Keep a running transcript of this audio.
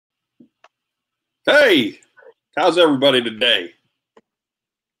Hey, how's everybody today?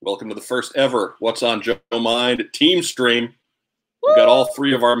 Welcome to the first ever What's on Joe Mind team stream. We've got all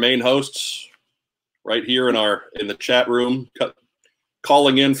three of our main hosts right here in the chat room,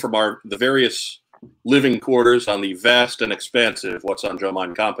 calling in from the various living quarters on the vast and expansive What's on Joe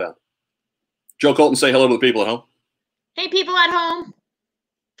Mind compound. Joe Colton, say hello to the people at home. Hey, people at home.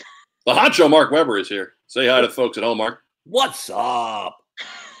 The honcho Mark Weber is here. Say hi to the folks at home, Mark. What's up?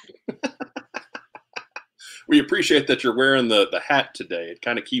 We appreciate that you're wearing the hat today. It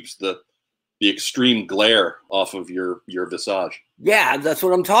kind of keeps the extreme glare off of your visage. Yeah, that's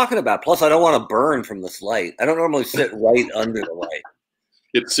what I'm talking about. Plus, I don't want to burn from this light. I don't normally sit right under the light.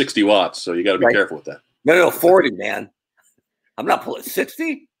 It's 60 watts, so you got to be careful with that. No, 40, man. I'm not pulling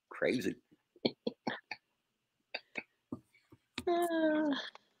 60? Crazy.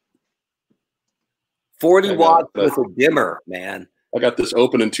 40 watts with a dimmer, man. I got this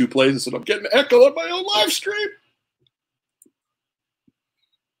open in two places, and I'm getting echo on my own live stream.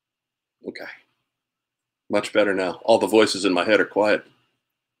 Okay. Much better now. All the voices in my head are quiet.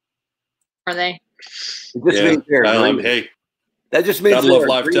 Are they? Hey. That just means gotta love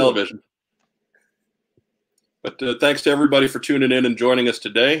live television. But thanks to everybody for tuning in and joining us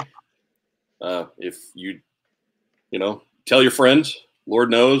today. If you tell your friends,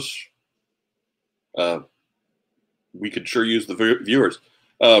 Lord knows, we could sure use the viewers.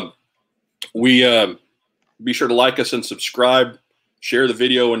 Be sure to like us and subscribe. Share the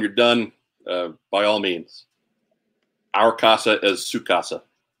video when you're done, by all means. Our casa is su casa.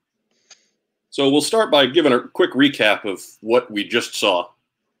 So we'll start by giving a quick recap of what we just saw.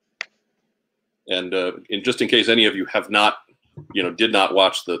 And just in case any of you have not, did not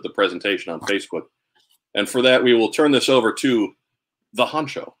watch the presentation on Facebook. And for that, we will turn this over to the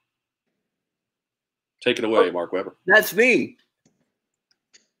honcho. Take it away, Mark Weber. That's me.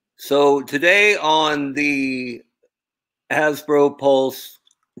 So today on the Hasbro Pulse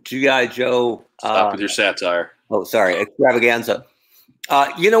G.I. Joe. Stop with your satire. Oh, sorry, extravaganza.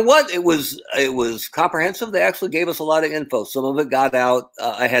 You know what? It was comprehensive. They actually gave us a lot of info. Some of it got out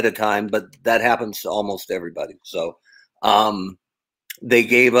ahead of time, but that happens to almost everybody. So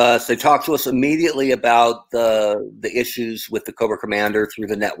they talked to us immediately about the issues with the Cobra Commander through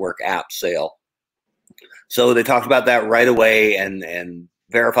the network app sale. So they talked about that right away and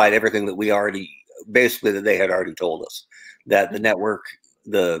verified everything that that they had already told us, that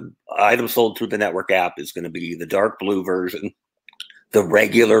the item sold through the network app is going to be the dark blue version, the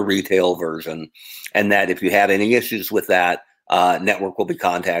regular retail version, and that if you have any issues with that, network will be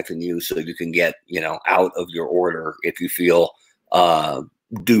contacting you so you can get, out of your order if you feel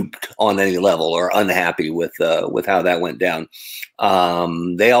duped on any level or unhappy with how that went down.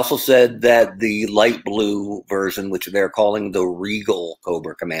 They also said that the light blue version, which they're calling the Regal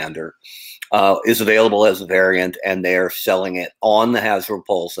Cobra Commander, is available as a variant, and they're selling it on the Hasbro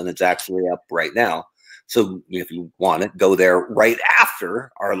Pulse, and it's actually up right now. So if you want it, go there right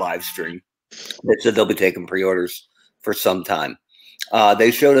after our live stream. They said they'll be taking pre-orders for some time.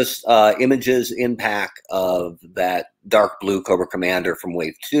 They showed us images in pack of that dark blue Cobra Commander from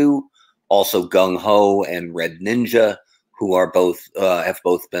Wave 2, also Gung Ho and Red Ninja, who are have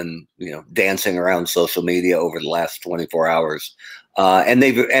both been dancing around social media over the last 24 hours, and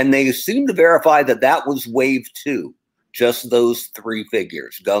they seem to verify that was Wave 2, just those three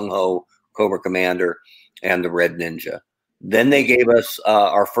figures: Gung Ho, Cobra Commander, and the Red Ninja. Then they gave us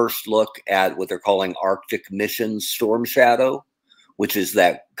our first look at what they're calling Arctic Mission Storm Shadow, which is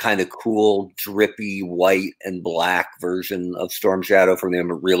that kind of cool, drippy white and black version of Storm Shadow from the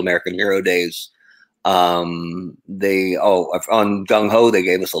Real American Hero days. On Gung Ho, they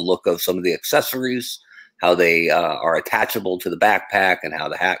gave us a look of some of the accessories, how they are attachable to the backpack and how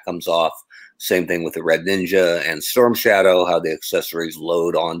the hat comes off. Same thing with the Red Ninja and Storm Shadow, how the accessories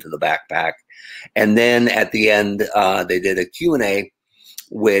load onto the backpack. And then at the end, they did a Q&A,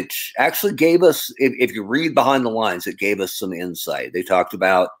 which actually gave us, if you read behind the lines, it gave us some insight. They talked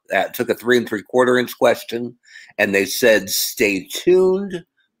about that, took a 3 3/4 inch question, and they said, stay tuned.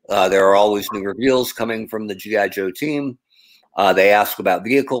 There are always new reveals coming from the G.I. Joe team. They asked about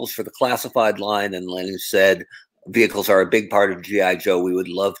vehicles for the classified line, and Lenny said, vehicles are a big part of G.I. Joe. We would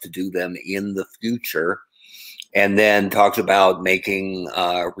love to do them in the future. And then talked about making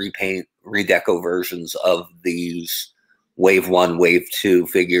redeco versions of these Wave 1, Wave 2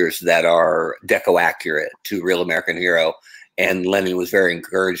 figures that are deco accurate to Real American Hero. And Lenny was very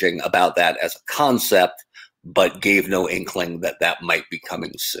encouraging about that as a concept, but gave no inkling that might be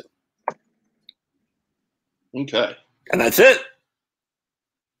coming soon. Okay. And that's it.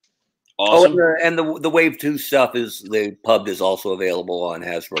 Awesome. Oh, and the Wave 2 stuff the pub is also available on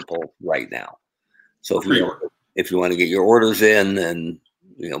Hasbro Pulse right now. So Pre-order. if you want to get your orders in and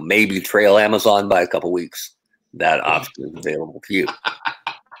maybe trail Amazon by a couple weeks, that option is available to you.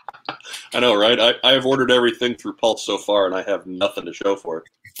 I know, right? I have ordered everything through Pulse so far, and I have nothing to show for it.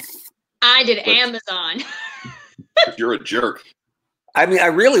 I did Amazon. You're a jerk. I mean, I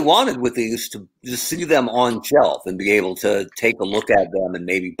really wanted with these to just see them on shelf and be able to take a look at them and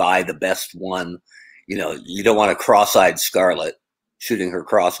maybe buy the best one. You don't want a cross-eyed Scarlet shooting her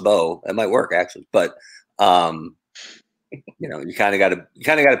crossbow. That might work actually, but you kind of got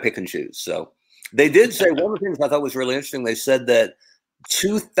to pick and choose. So they did say one of the things I thought was really interesting. They said that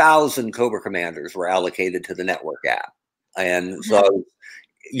 2,000 Cobra Commanders were allocated to the network app, and so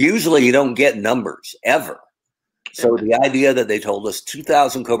usually you don't get numbers ever. So the idea that they told us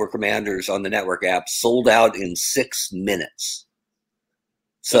 2,000 Cobra Commanders on the network app sold out in 6 minutes.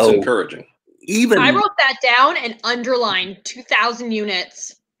 So that's encouraging. I wrote that down and underlined 2,000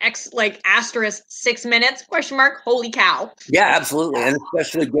 units. Asterisk 6 minutes ? Holy cow! Yeah, absolutely, and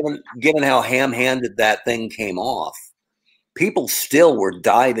especially given how ham-handed that thing came off, people still were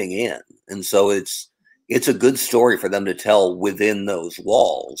diving in, and so it's a good story for them to tell within those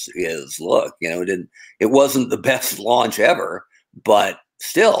walls. Look, it wasn't the best launch ever, but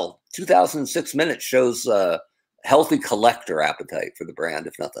still, 2006 minutes shows a healthy collector appetite for the brand,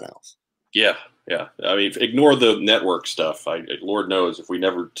 if nothing else. Yeah. I mean, ignore the network stuff. Lord knows if we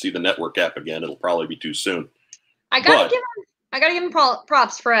never see the network app again, it'll probably be too soon. I gotta give him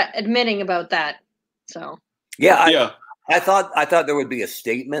props for admitting about that. So I thought there would be a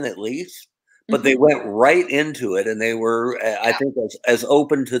statement at least. But they went right into it, and they were, I think, as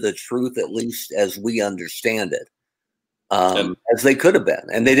open to the truth, at least as we understand it, as they could have been.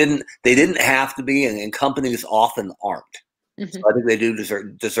 And they didn't have to be, and companies often aren't. So I think they do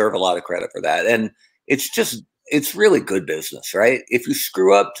deserve a lot of credit for that. And it's really good business, right? If you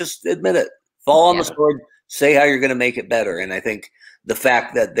screw up, just admit it. Fall on the sword, say how you're going to make it better. And I think the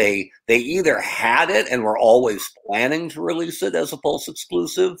fact that they either had it and were always planning to release it as a Pulse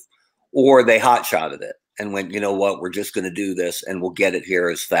exclusive, or they hot-shotted it and went, you know what, we're just going to do this and we'll get it here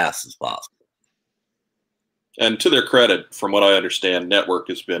as fast as possible. And to their credit, from what I understand, Network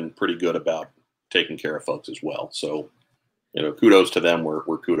has been pretty good about taking care of folks as well. So, kudos to them where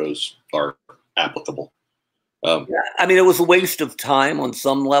kudos are applicable. I mean, it was a waste of time on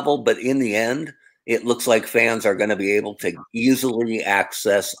some level, but in the end, it looks like fans are going to be able to easily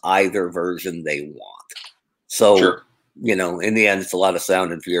access either version they want. So, sure. In the end, it's a lot of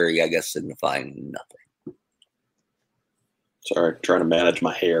sound and fury, I guess, signifying nothing. Sorry, trying to manage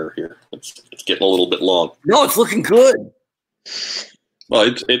my hair here. It's getting a little bit long. No, it's looking good.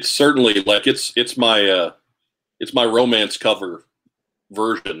 Well, it's certainly it's my romance cover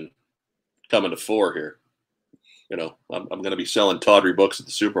version coming to fore here. I'm going to be selling tawdry books at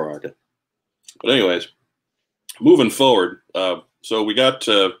the supermarket. But anyways, moving forward, so we got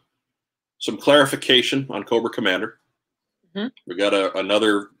some clarification on Cobra Commander. We got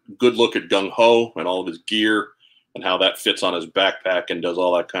another good look at Gung Ho and all of his gear and how that fits on his backpack and does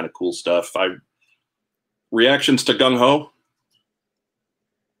all that kind of cool stuff. Reactions to Gung Ho?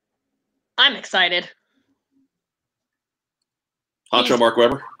 I'm excited. Honcho Mark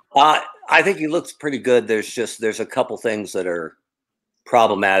Weber? I think he looks pretty good. There's a couple things that are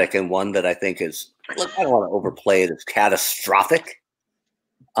problematic, and one that I think is, look, I don't want to overplay it, it's catastrophic.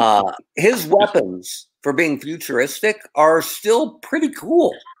 His weapons, for being futuristic, are still pretty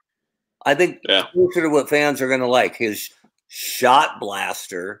cool. I think closer to what fans are going to like. His shot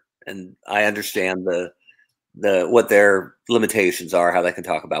blaster, and I understand the what their limitations are, how they can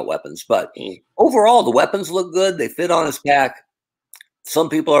talk about weapons, but overall the weapons look good. They fit on his pack. Some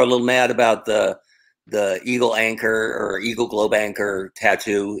people are a little mad about the Eagle Anchor or Eagle Globe Anchor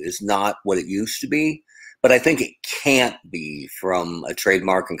tattoo is not what it used to be, but I think it can't be from a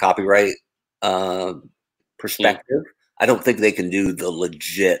trademark and copyright perspective. I don't think they can do the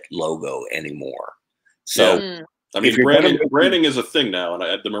legit logo anymore. So, I mean, branding is a thing now,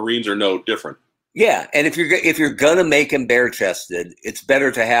 and the Marines are no different. Yeah, and if you're gonna make him bare chested, it's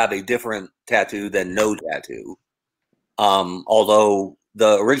better to have a different tattoo than no tattoo. Although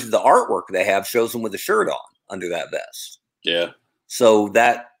the artwork they have shows him with a shirt on under that vest. Yeah. So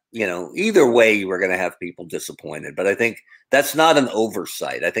that, either way, you were going to have people disappointed. But I think that's not an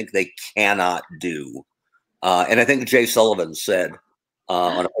oversight. I think they cannot do. And I think Jay Sullivan said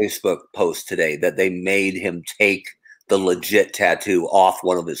on a Facebook post today that they made him take the legit tattoo off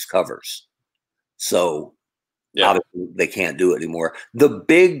one of his covers. So obviously they can't do it anymore. The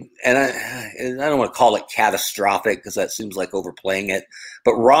big, and I don't want to call it catastrophic because that seems like overplaying it,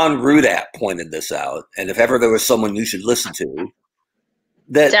 but Ron Rudat pointed this out. And if ever there was someone you should listen to,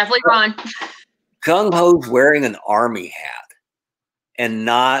 definitely Ron. Gung Ho's wearing an Army hat and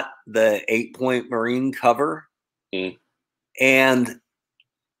not the 8-point Marine cover. Mm. And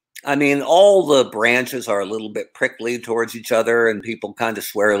I mean, all the branches are a little bit prickly towards each other, and people kind of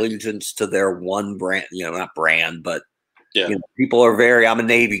swear allegiance to their one brand, not brand, but people are I'm a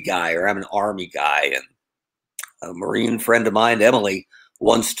Navy guy or I'm an Army guy. And a Marine friend of mine, Emily,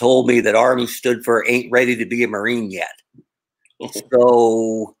 once told me that Army stood for ain't ready to be a Marine yet.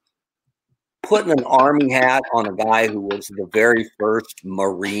 So putting an Army hat on a guy who was the very first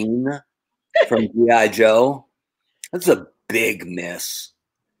Marine from G.I. Joe, that's a big miss.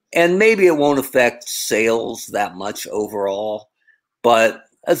 And maybe it won't affect sales that much overall, but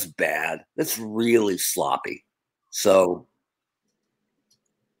that's bad. That's really sloppy. So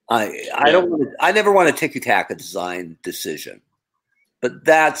I never want to ticky-tack a design decision, but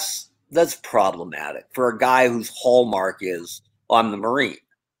that's problematic for a guy whose hallmark is, I'm the Marine.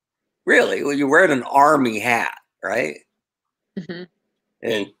 Really? Well, you're wearing an Army hat, right? Mm-hmm.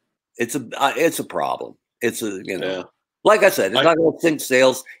 It's a problem. It's a, like I said, it's not going to sink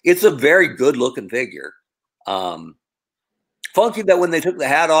sales. It's a very good looking figure. Funky that when they took the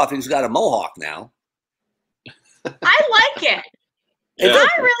hat off, he's got a mohawk now. I like it. I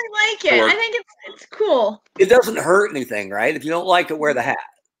really like it. I think it's cool. It doesn't hurt anything, right? If you don't like it, wear the hat.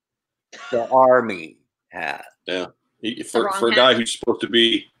 The Army hat. Yeah. For a guy who's supposed to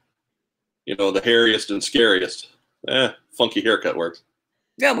be, the hairiest and scariest, funky haircut works.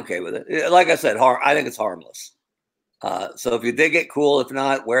 Yeah, I'm okay with it. Like I said, I think it's harmless. So if you dig it, cool. If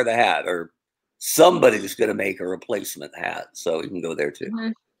not, wear the hat, or somebody's going to make a replacement hat, so you can go there too.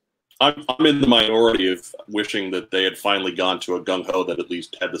 Mm-hmm. I'm in the minority of wishing that they had finally gone to a Gung Ho that at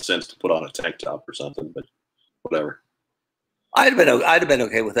least had the sense to put on a tank top or something, but whatever. I'd have been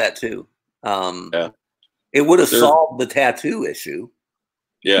okay with that too. It would have solved the tattoo issue.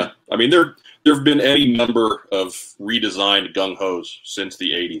 Yeah, I mean there have been any number of redesigned Gung Hos since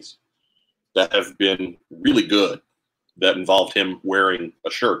the '80s that have been really good. That involved him wearing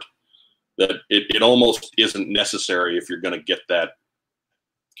a shirt. That it almost isn't necessary if you're going to get that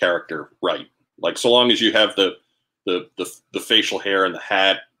character right. Like, so long as you have the facial hair and the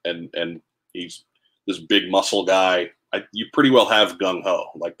hat and he's this big muscle guy, you pretty well have Gung Ho.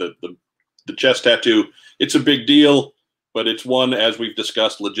 Like the chest tattoo, it's a big deal, but it's one, as we've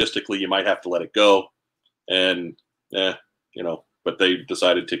discussed, logistically you might have to let it go, and but they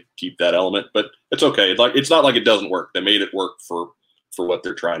decided to keep that element. But it's okay. It's not like it doesn't work. They made it work for what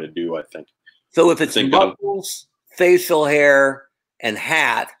they're trying to do, I think. So if it's muscles, facial hair, and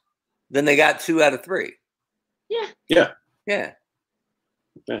hat, then they got 2 out of 3. Yeah.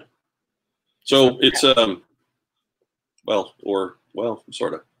 So it's sort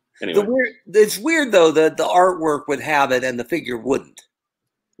of. Anyway, it's weird though that the artwork would have it and the figure wouldn't.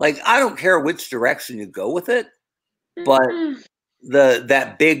 Like, I don't care which direction you go with it, but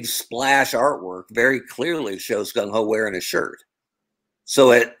that big splash artwork very clearly shows Gung Ho wearing a shirt.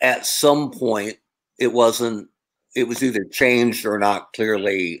 So at some point it was either changed or not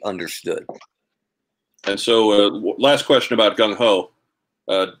clearly understood. And so last question about Gung Ho.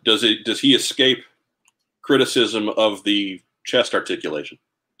 Does he escape criticism of the chest articulation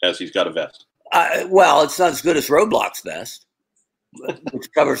as he's got a vest? Well, it's not as good as Roadblock's vest,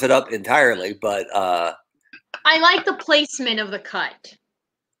 which covers it up entirely, but I like the placement of the cut.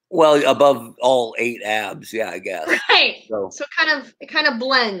 Well, above all 8 abs, yeah, I guess. Right. So it kind of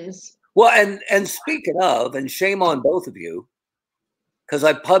blends. Well, and speaking of, and shame on both of you, because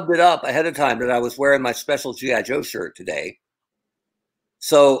I pubbed it up ahead of time that I was wearing my special G.I. Joe shirt today.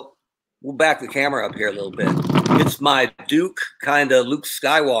 So we'll back the camera up here a little bit. It's my Duke kind of Luke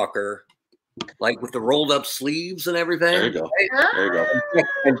Skywalker, like with the rolled up sleeves and everything. There you go. Right? There you go.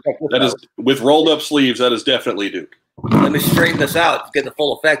 That is, with rolled up sleeves, that is definitely Duke. Let me straighten this out to get the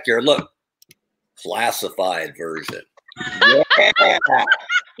full effect here. Look, classified version. Yeah.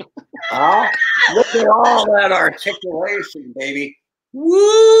 Look at all that articulation, baby.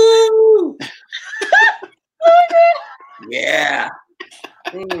 Woo! Yeah.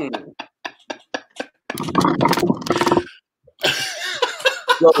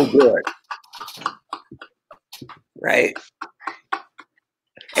 So good. Right?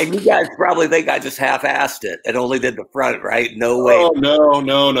 And you guys probably think I just half-assed it and only did the front, right? No way. Oh, no. We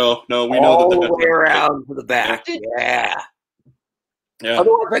know all that. the way around to the back. Yeah.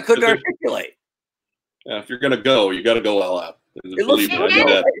 Otherwise, I couldn't articulate. Yeah, if you're going to go, you got to go all out. It looks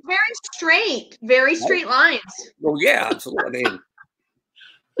very straight lines. Well, yeah, absolutely. I mean,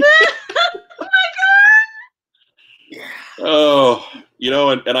 oh my God. Oh,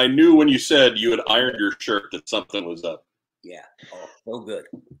 and I knew when you said you had ironed your shirt that something was up. Yeah. Oh, so good.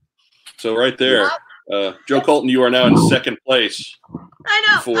 So right there, Joe Colton, you are now in second place. I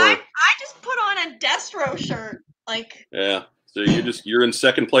know. For- I just put on a Destro shirt. Like, Yeah. So you're in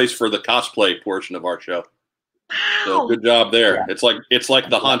second place for the cosplay portion of our show. wow. So good job there. It's like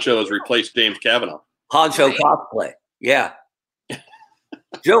the Honcho has replaced James Kavanaugh. Honcho Right. cosplay. Yeah.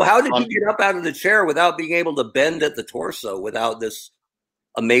 Joe, how did you get up out of the chair without being able to bend at the torso without this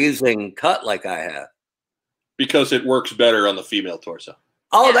amazing cut like I have? Because it works better on the female torso.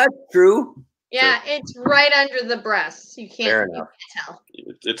 Oh, Yeah. that's true. Yeah, it's right under the breasts. You Fair can't, enough. tell.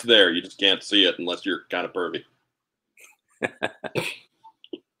 It's there. You just can't see it unless you're kind of pervy.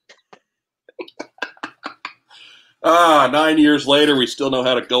 9 years later, we still know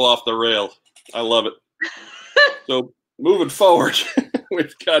how to go off the rails. I love it. So moving forward,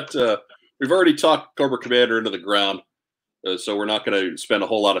 we've already talked Cobra Commander into the ground, so we're not going to spend a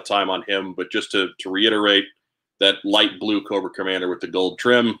whole lot of time on him. But just to reiterate, that light blue Cobra Commander with the gold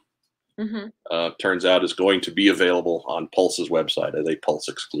trim turns out is going to be available on Pulse's website as a Pulse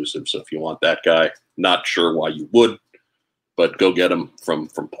exclusive. So if you want that guy, not sure why you would, but go get him from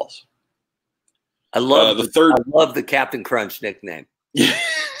Pulse. I love I love the Captain Crunch nickname.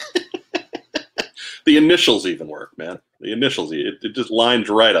 The initials even work, man. The initials, it just lines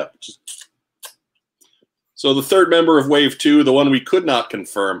right up. So the third member of Wave 2, the one we could not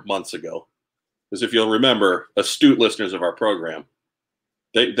confirm months ago, because if you'll remember, astute listeners of our program,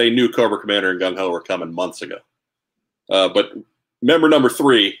 they knew Cobra Commander and Gung Ho were coming months ago. But member number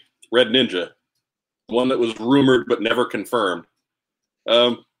 3, Red Ninja, one that was rumored but never confirmed.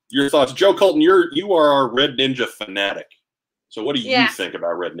 Your thoughts, Joe Colton? You are our Red Ninja fanatic. So what do you think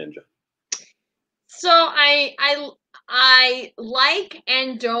about Red Ninja? So I like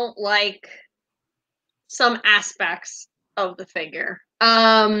and don't like some aspects of the figure.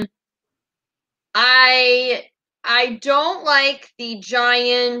 I don't like the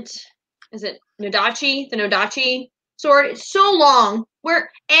giant, is it Nodachi? The Nodachi sword. It's so long.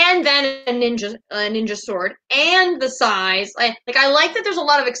 And then a ninja sword and the size. Like I like that there's a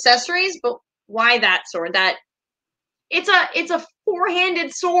lot of accessories, but why that sword? That it's a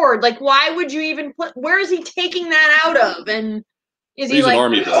four-handed sword. Like, why would you even where is he taking that out of? And is he like, an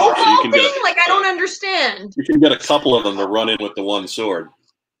army builder, so you can get like, I don't understand. You can get a couple of them to run in with the one sword.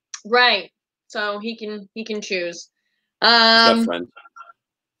 Right. So he can choose. He's got friends.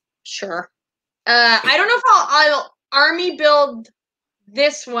 Sure. I don't know if I'll army build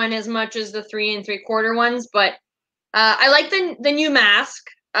this one as much as the 3 3/4 ones, but I like the new mask.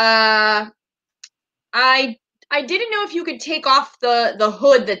 I didn't know if you could take off the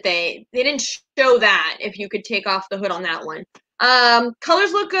hood that they didn't show that, if you could take off the hood on that one.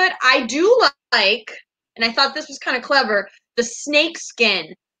 Colors look good. I do like, and I thought this was kind of clever, the snake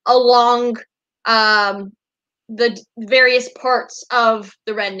skin along the various parts of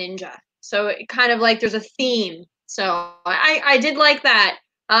the Red Ninja. So it kind of like there's a theme. So I did like that.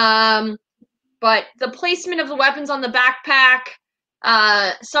 But the placement of the weapons on the backpack,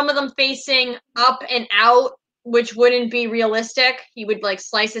 some of them facing up and out, which wouldn't be realistic. He would like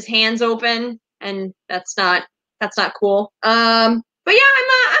slice his hands open, and that's not cool. But yeah,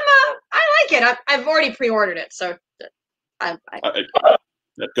 I like it. I've already pre-ordered it, so that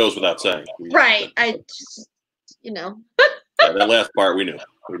goes without saying. Right. I just, that last part we knew.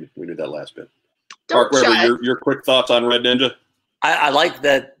 We knew that last bit. Don't Mark Weber, your quick thoughts on Red Ninja? I like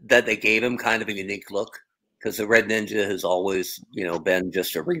that they gave him kind of a unique look, because the Red Ninja has always, been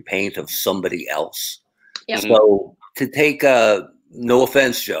just a repaint of somebody else. Yep. So to take no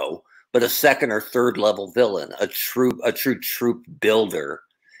offense, Joe, but a second or third level villain, a true troop builder,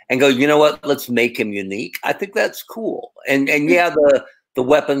 and go, you know what? Let's make him unique. I think that's cool. And yeah, the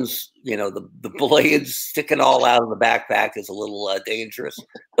weapons, the blades sticking all out of the backpack is a little dangerous,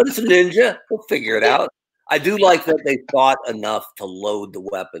 but it's a ninja. We'll figure it out. I do like that they thought enough to load the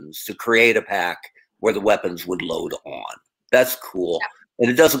weapons, to create a pack where the weapons would load on. That's cool. Yeah. And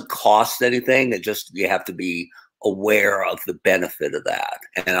it doesn't cost anything. It just, you have to be aware of the benefit of that.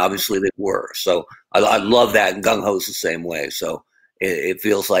 And obviously they were. So I love that. And Gung Ho's the same way. So it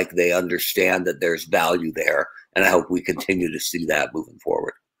feels like they understand that there's value there. And I hope we continue to see that moving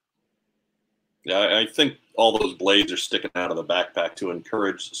forward. Yeah, I think all those blades are sticking out of the backpack to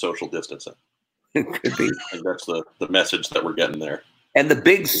encourage social distancing. It could be. I think that's the message that we're getting there. And the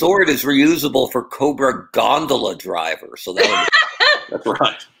big sword is reusable for Cobra Gondola Driver. So that's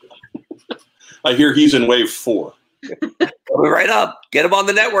right. I hear he's in Wave 4. Coming right up. Get him on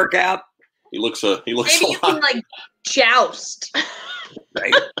the network app. He looks maybe you can like joust.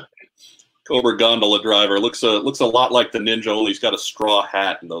 Right. Cobra Gondola Driver looks a lot like the ninja, only he's got a straw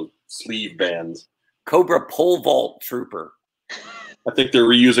hat and those sleeve bands. Cobra Pole Vault Trooper. I think they're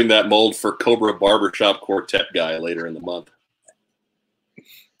reusing that mold for Cobra Barbershop Quartet guy later in the month.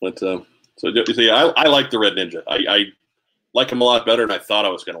 But so yeah, I like the Red Ninja. I like him a lot better than I thought I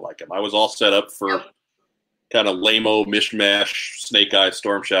was going to like him. I was all set up for kind of lame-o, mishmash, Snake Eyes,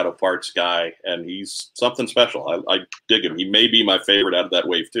 Storm Shadow parts guy, and he's something special. I dig him. He may be my favorite out of that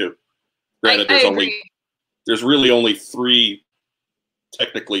wave too. Granted, there's really only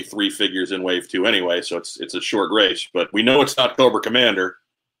technically three figures in wave 2 anyway, so it's a short race. But we know it's not Cobra Commander,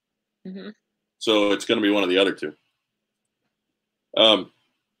 so it's going to be one of the other two.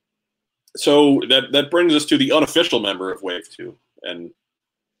 So that brings us to the unofficial member of wave 2, and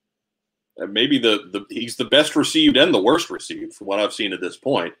maybe he's the best received and the worst received from what I've seen at this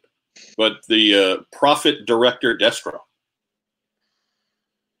point. But the Prophet Director Destro.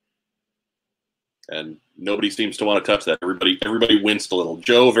 And nobody seems to want to touch that. Everybody winced a little.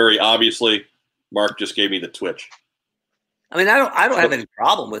 Joe, very obviously. Mark just gave me the twitch. I mean, I don't have any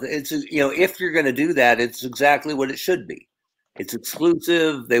problem with it. It's, if you're going to do that, it's exactly what it should be. It's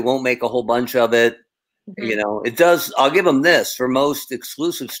exclusive. They won't make a whole bunch of it. It does. I'll give them this. For most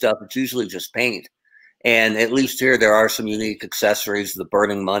exclusive stuff, it's usually just paint. And at least here, there are some unique accessories. The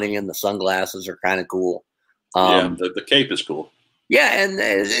burning money and the sunglasses are kind of cool. The cape is cool. Yeah, and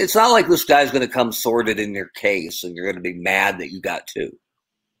it's not like this guy's going to come sorted in your case and you're going to be mad that you got two.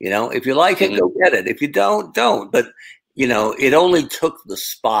 If you like it, go get it. If you don't. But, it only took the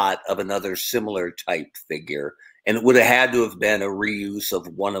spot of another similar type figure, and it would have had to have been a reuse of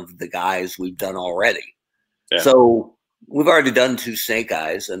one of the guys we've done already. Yeah. So we've already done 2 Snake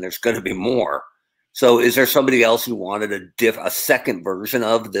Eyes, and there's going to be more. So is there somebody else who wanted a second version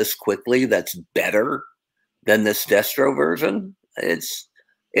of this quickly that's better than this Destro version? It's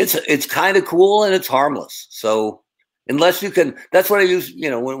kind of cool and it's harmless. So unless you can, that's what I use,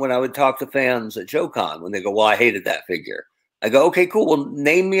 when I would talk to fans at JoeCon, when they go, well, I hated that figure. I go, okay, cool. Well,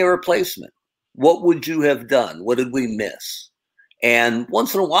 name me a replacement. What would you have done? What did we miss? And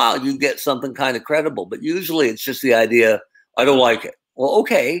once in a while you get something kind of credible, but usually it's just the idea, I don't like it. Well,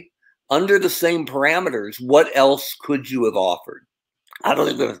 okay. Under the same parameters, what else could you have offered? I don't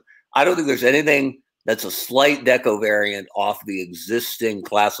think there's anything that's a slight deco variant off the existing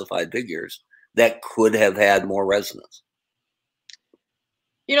classified figures that could have had more resonance.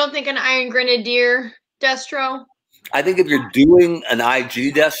 You don't think an Iron Grenadier Destro? I think if you're doing an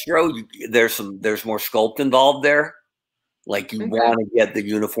IG Destro, there's more sculpt involved there. Like you want to get the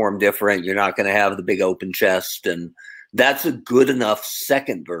uniform different. You're not going to have the big open chest, and that's a good enough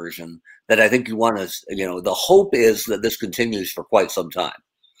second version that I think you want to. The hope is that this continues for quite some time.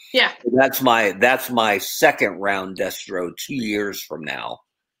 Yeah, so that's my second round Destro 2 years from now.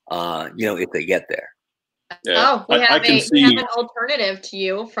 If they get there. Yeah. We have an alternative to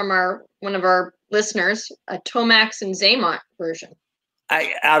you from one of our listeners, a Tomax and Zaymont version.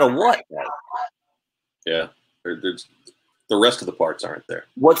 Out of what? Yeah, there's the rest of the parts aren't there.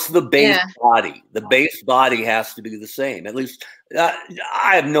 What's the base body? The base body has to be the same. At least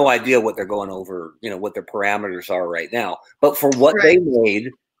I have no idea what they're going over. What their parameters are right now. But for what they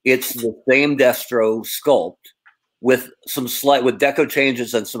made, it's the same Destro sculpt with with deco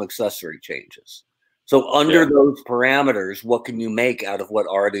changes and some accessory changes. So under those parameters, what can you make out of what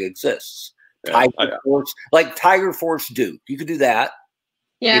already exists? Tiger Force Duke. You could do that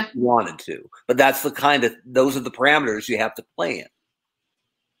if you wanted to. But that's those are the parameters you have to play in.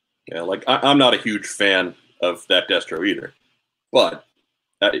 Yeah, I'm not a huge fan of that Destro either. But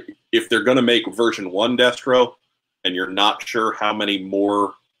if they're going to make version 1 Destro and you're not sure how many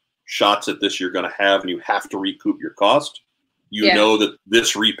more shots at this you're going to have and you have to recoup your cost, you know that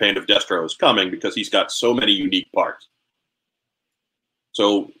this repaint of Destro is coming because he's got so many unique parts.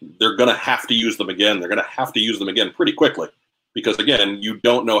 So they're going to have to use them again. They're going to have to use them again pretty quickly because, again, you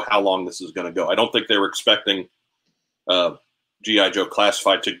don't know how long this is going to go. I don't think they were expecting G.I. Joe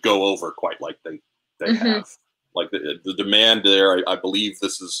Classified to go over quite like they have. Like the demand there, I believe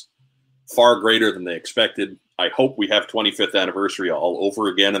this is far greater than they expected. I hope we have 25th anniversary all over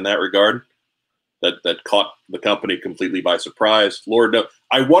again in that regard. That caught the company completely by surprise. Lord knows.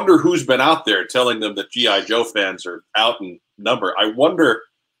 I wonder who's been out there telling them that G.I. Joe fans are out in number. I wonder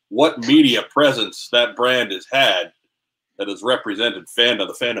what media presence that brand has had that has represented the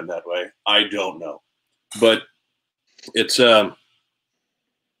fandom that way. I don't know. But it's, again,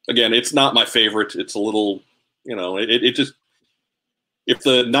 it's not my favorite. It's a little, it just, if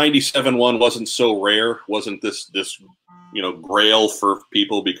the 97 one wasn't so rare, wasn't this grail for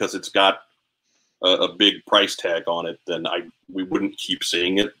people because it's got a big price tag on it, then we wouldn't keep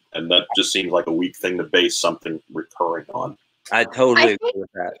seeing it, and that just seems like a weak thing to base something recurring on. I totally agree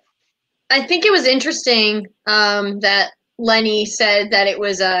with that. I think it was interesting that Lenny said that it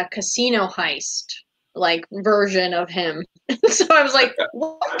was a casino heist, like version of him. So I was like,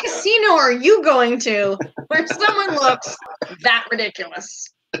 what casino are you going to where someone looks that ridiculous?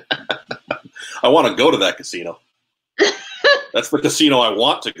 I want to go to that casino. That's the casino I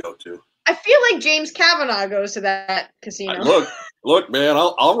want to go to. I feel like James Kavanaugh goes to that casino. Look, man,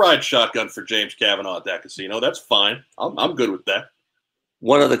 I'll ride shotgun for James Kavanaugh at that casino. That's fine. I'm good with that.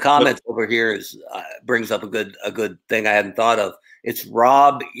 One of the comments over here is brings up a good thing I hadn't thought of. It's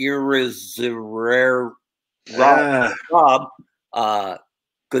Rob Irizarre. Rob,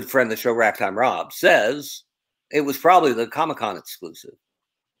 good friend of the show, Racktime Rob, says it was probably the Comic-Con exclusive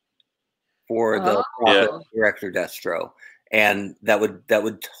for the director Destro, and that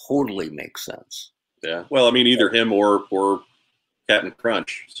would totally make sense. Yeah. Well, I mean, either him or Captain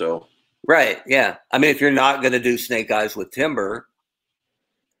Crunch. So. Right. Yeah. I mean, if you're not going to do Snake Eyes with Timber,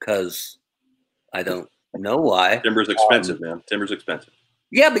 because I don't know why. Timber's expensive, man. Timber's expensive.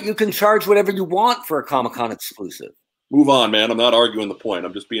 Yeah, but you can charge whatever you want for a Comic-Con exclusive. Move on, man. I'm not arguing the point.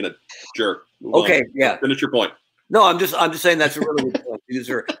 I'm just being a jerk. Move on. Yeah. Finish your point. No, I'm just saying that's a really good point.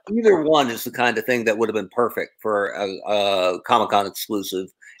 Either one is the kind of thing that would have been perfect for a Comic-Con exclusive.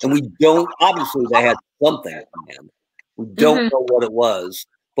 And we don't, obviously they had something at the end. We don't know what it was,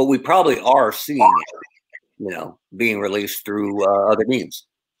 but we probably are seeing it, being released through other means.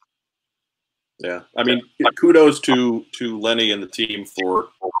 Yeah. I mean, kudos to Lenny and the team for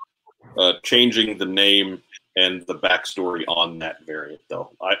changing the name and the backstory on that variant,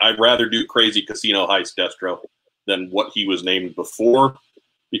 though. I'd rather do Crazy Casino Heist Destro than what he was named before,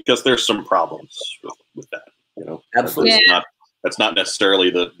 because there's some problems with that. Absolutely. That's not necessarily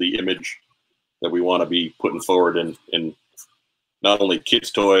the image that we want to be putting forward in not only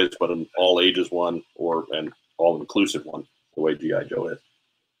kids' toys, but an all ages one and all inclusive one, the way G.I. Joe is.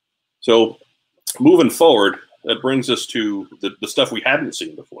 So moving forward, that brings us to the stuff we hadn't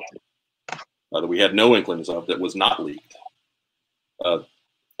seen before, that we had no inklings of, that was not leaked,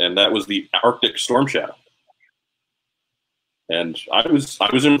 and that was the Arctic Storm Shadow. And I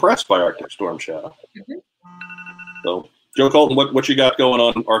was impressed by Arctic Storm Shadow. So, Joe Colton, what you got going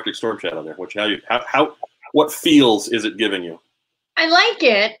on Arctic Storm Shadow there? What feels is it giving you? I like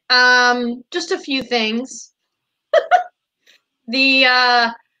it. Just a few things.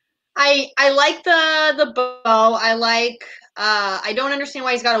 I like the bow. I don't understand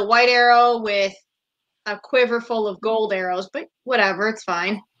why he's got a white arrow with a quiver full of gold arrows, but whatever, it's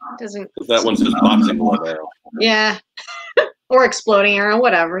fine. Doesn't. That one's just boxing glove arrow. Yeah. Or exploding arrow,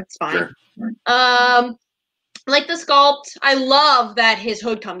 whatever, it's fine. Sure. Like the sculpt, I love that his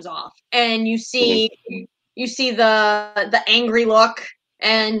hood comes off and you see the angry look,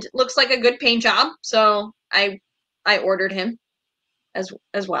 and looks like a good paint job. So I ordered him as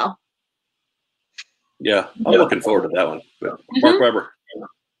well. Yeah, I'm looking forward to that one. Mark Weber.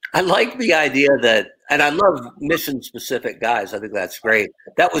 I like the idea that, and I love mission-specific guys. I think that's great.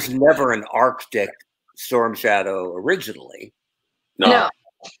 That was never an Arctic Storm Shadow originally. No.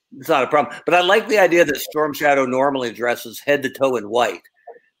 It's not a problem. But I like the idea that Storm Shadow normally dresses head to toe in white.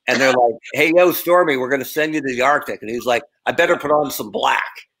 And they're like, hey, yo, Stormy, we're going to send you to the Arctic. And he's like, I better put on some black.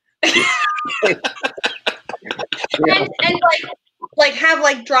 and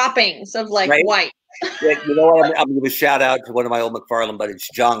have droppings of white. Yeah, you know what? I'm going to shout out to one of my old McFarlane buddies,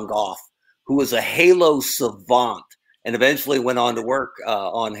 John Goff, who was a Halo savant and eventually went on to work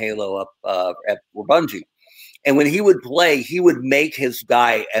on Halo up at Bungie. And when he would play, he would make his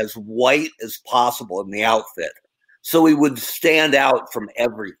guy as white as possible in the outfit, so he would stand out from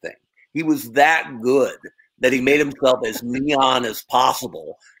everything. He was that good that he made himself as neon as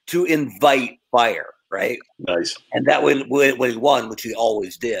possible to invite fire, right? Nice. And that when he won, which he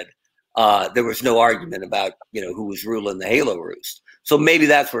always did, there was no argument about who was ruling the Halo roost. So maybe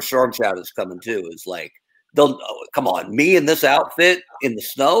that's where Storm Shadow's coming too. Is like, come on, me in this outfit in the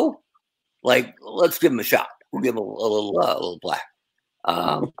snow, let's give him a shot. We'll give him a little black.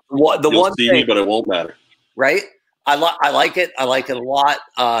 You'll see me, but it won't matter. Right? I like it. I like it a lot.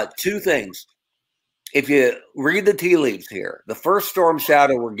 Two things. If you read the tea leaves here, the first Storm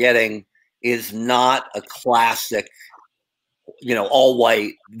Shadow we're getting is not a classic, all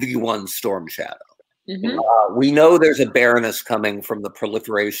white V1 Storm Shadow. Mm-hmm. We know there's a Baroness coming from the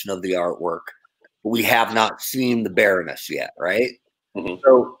proliferation of the artwork, but we have not seen the Baroness yet, right? Mm-hmm.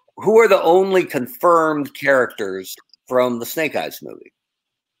 So who are the only confirmed characters from the Snake Eyes movie,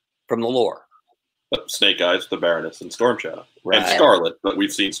 from the lore? Snake Eyes, the Baroness, and Storm Shadow. Right. And Scarlet, but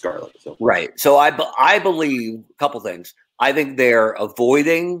we've seen Scarlet. So. Right. So I believe a couple things. I think they're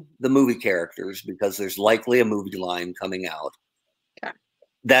avoiding the movie characters because there's likely a movie line coming out. Okay.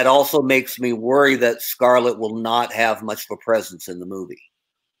 that also makes me worry that Scarlet will not have much of a presence in the movie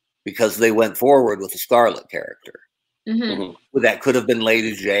because they went forward with a Scarlet character. That could have been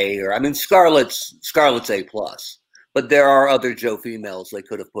Lady J, or I mean, Scarlet's A+. But there are other Joe females they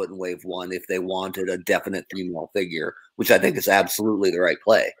could have put in Wave 1 if they wanted a definite female figure, which I think is absolutely the right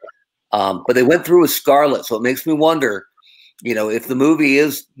play. But they went through with Scarlet, so it makes me wonder, if the movie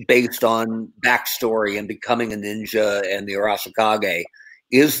is based on backstory and becoming a ninja and the Arashikage,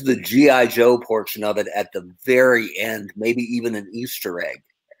 is the G.I. Joe portion of it at the very end, maybe even an Easter egg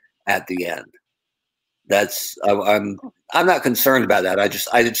at the end? I'm not concerned about that. I just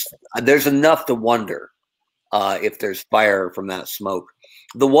there's enough to wonder if there's fire from that smoke.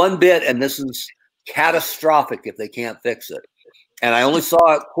 The one bit, and this is catastrophic if they can't fix it, and I only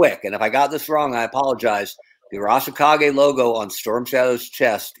saw it quick, and if I got this wrong, I apologize. The Arashikage logo on Storm Shadow's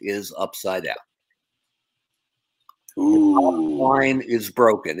chest is upside down. Ooh. The line is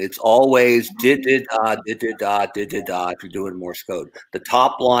broken. It's always did-did-da, did-did-da, did-did-da if you're doing Morse code. The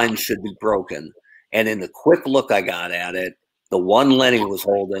top line should be broken. And in the quick look I got at it, the one Lenny was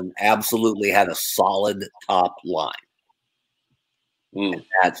holding absolutely had a solid top line. And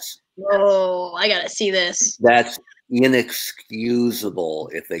oh, I gotta see this. That's inexcusable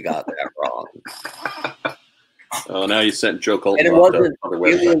if they got that wrong. Oh, now you sent Joe Colton. And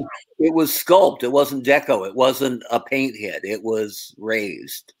it was sculpt. It wasn't deco. It wasn't a paint hit. It was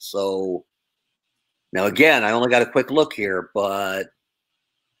raised. So now again, I only got a quick look here, but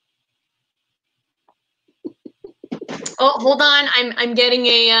oh, hold on. I'm getting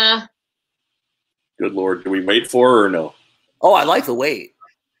a Good Lord. Do we wait for her or no? Oh, I like the wait.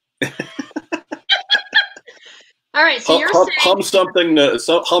 All right, so you're saying hum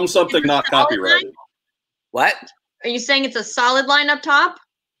something not copyrighted. What? Are you saying it's a solid line up top?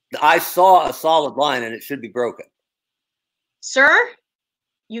 I saw a solid line and it should be broken. Sir,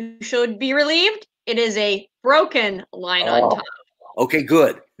 you should be relieved. It is a broken line on top. Okay,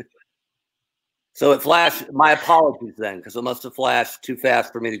 good. So it flashed. My apologies then, because it must have flashed too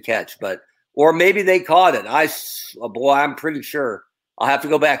fast for me to catch. Or maybe they caught it. I'm pretty sure. I'll have to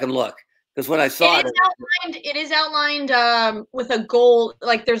go back and look. Because when I saw it is outlined with a gold,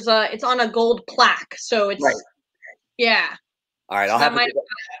 like it's on a gold plaque. So it's right. Yeah. All right, I'll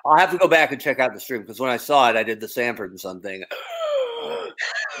have to go back and check out the stream because when I saw it, I did the Sanford and Son thing.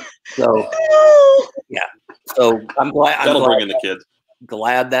 So yeah, so I'm glad. That'll bring in the kids.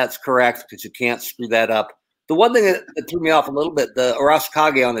 Glad that's correct because you can't screw that up. The one thing that threw me off a little bit, the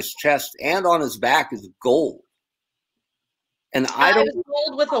Arashikage on his chest and on his back is gold, and I don't. It was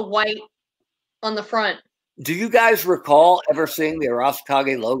gold with a white on the front. Do you guys recall ever seeing the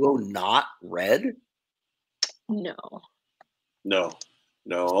Arashikage logo not red? No.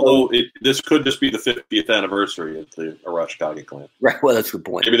 Although this could just be the 50th anniversary of the Arashikage clan. Right. Well, that's a good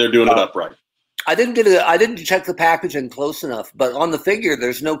point. Maybe they're doing it upright. I didn't check the packaging close enough, but on the figure,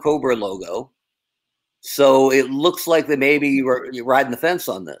 there's no Cobra logo. So it looks like they may be riding the fence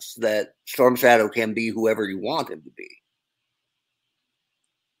on this, that Storm Shadow can be whoever you want him to be.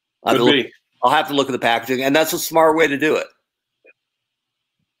 I'll have to look at the packaging, and that's a smart way to do it.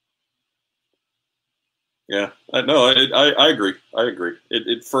 Yeah, I agree.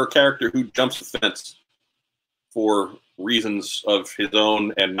 It for a character who jumps the fence for reasons of his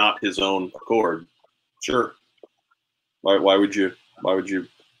own and not his own accord. Sure. Why would you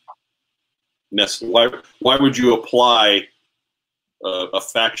apply a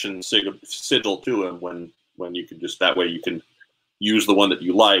faction sigil to him when you could just that way you can use the one that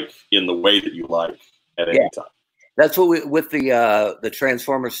you like in the way that you like at any time. That's what with the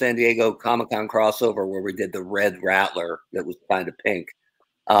Transformers San Diego Comic-Con crossover where we did the red Rattler that was kind of pink.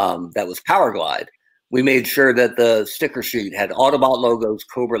 That was Power Glide. We made sure that the sticker sheet had Autobot logos,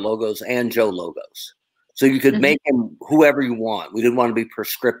 Cobra logos, and Joe logos. So you could make him whoever you want. We didn't want to be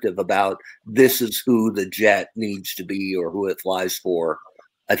prescriptive about this is who the jet needs to be or who it flies for.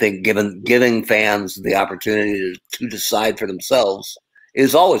 I think giving fans the opportunity to decide for themselves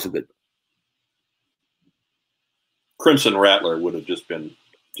is always a good thing. Crimson Rattler would have just been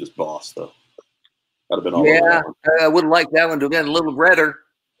boss though. That'd have been all. Yeah, I would like that one to have been a little redder.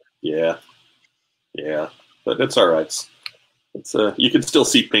 Yeah, but it's all right. It's you can still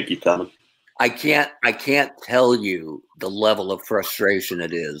see Pinky coming. I can't tell you the level of frustration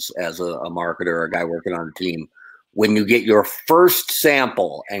it is as a marketer or a guy working on a team when you get your first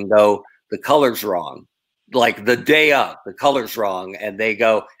sample and go, the color's wrong. Like the day of, the color's wrong, and they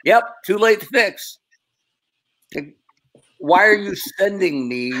go, yep, too late to fix. Why are you sending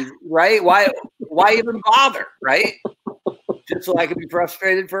me, right? Why even bother, right? Just so I can be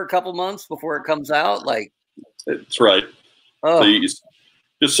frustrated for a couple months before it comes out? Like, it's right. Oh.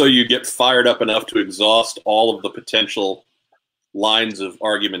 So Just so you get fired up enough to exhaust all of the potential lines of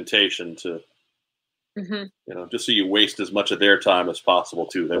argumentation to, just so you waste as much of their time as possible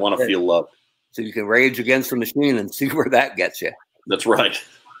too. They want to feel loved. So you can rage against the machine and see where that gets you. That's right.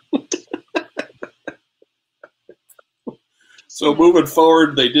 So moving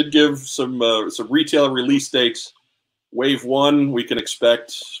forward, they did give some retail release dates. Wave 1 we can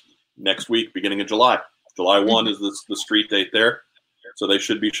expect next week, beginning of July. July 1 is the street date there. So they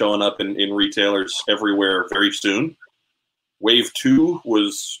should be showing up in retailers everywhere very soon. Wave 2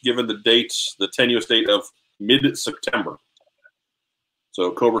 was given the tenuous date of mid-September.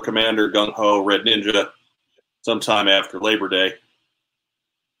 So Cobra Commander, Gung Ho, Red Ninja, sometime after Labor Day.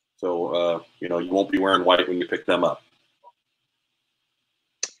 So, you won't be wearing white when you pick them up.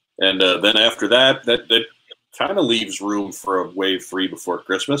 And then after that kind of leaves room for a Wave 3 before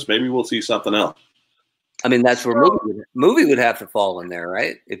Christmas. Maybe we'll see something else. I mean, that's where movie would have to fall in there,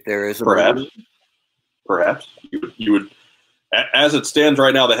 right? If there is a perhaps you would. As it stands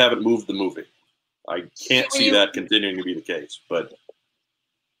right now, they haven't moved the movie. I can't see that continuing to be the case. But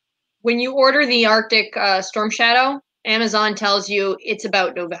when you order the Arctic Storm Shadow, Amazon tells you it's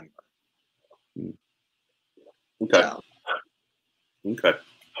about November. Okay. Okay.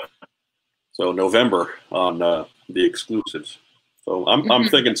 So November on the exclusives. So I'm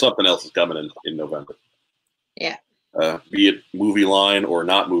thinking something else is coming in November. Yeah. Be it movie line or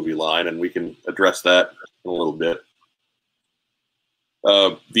not movie line, and we can address that in a little bit.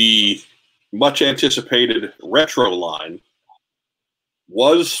 The much anticipated retro line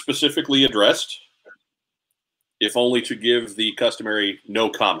was specifically addressed, if only to give the customary no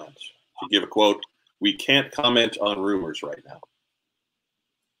comment. To give a quote, "We can't comment on rumors right now."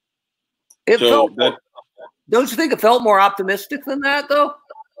 Don't you think it felt more optimistic than that, though?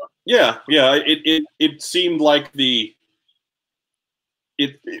 Yeah. It seemed like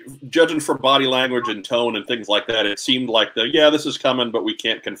judging from body language and tone and things like that, it seemed like this is coming, but we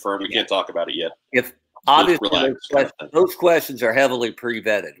can't confirm. We can't talk about it yet. If obviously those questions are heavily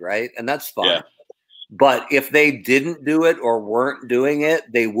pre-vetted, right? And that's fine. Yeah. But if they didn't do it or weren't doing it,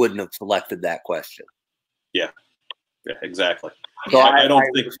 they wouldn't have selected that question. Yeah, exactly. So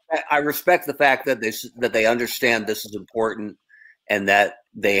I respect the fact that they understand this is important, and that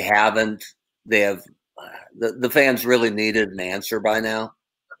the fans really needed an answer by now.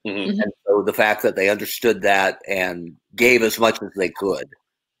 And so the fact that they understood that and gave as much as they could,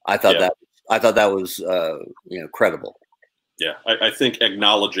 I thought that was credible. Yeah, I think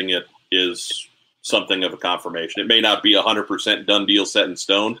acknowledging it is something of a confirmation. It may not be 100% done deal set in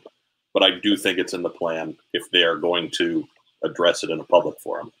stone, but I do think it's in the plan if they are going to address it in a public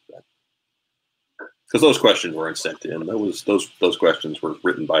forum. Because those questions weren't sent in. Those questions were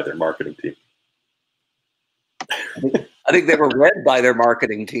written by their marketing team. I think they were read by their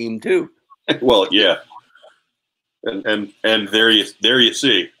marketing team too. Well, yeah, and there you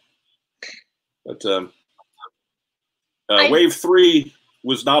see. But Wave 3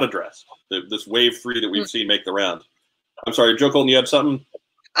 was not addressed. This Wave 3 that we've seen make the round. I'm sorry, Joe Colton, you had something?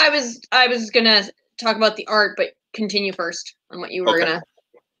 I was gonna talk about the art, but continue first on what you were gonna.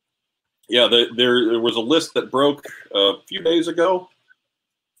 Yeah, there was a list that broke a few days ago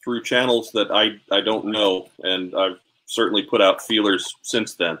through channels that I don't know, and I've certainly put out feelers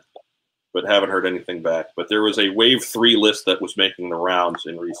since then, but haven't heard anything back. But there was a Wave 3 list that was making the rounds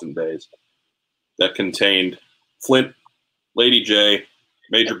in recent days that contained Flint, Lady J,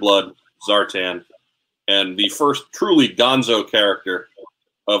 Major Blood, Zartan, and the first truly gonzo character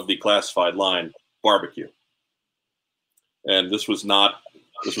of the classified line, Barbecue. And this was not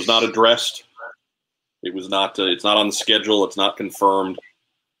addressed. It was not. It's not on the schedule. It's not confirmed.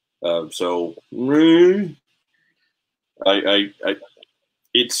 So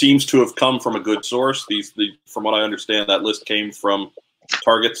it seems to have come from a good source. From what I understand, that list came from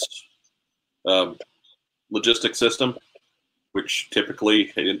Target's logistics system, which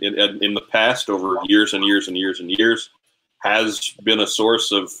typically in the past, over years and years and years and years, has been a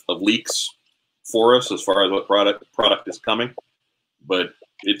source of leaks for us as far as what product is coming. But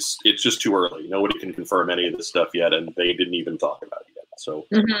it's just too early. Nobody can confirm any of this stuff yet, and they didn't even talk about it yet. So,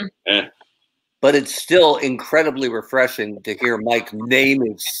 But it's still incredibly refreshing to hear Mike name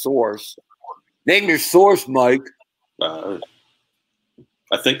his source. Name your source, Mike. I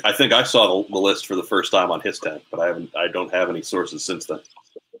think I saw the list for the first time on His Tank, but I don't have any sources since then.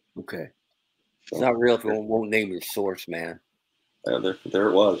 Okay, it's not real if you won't name your source, man. There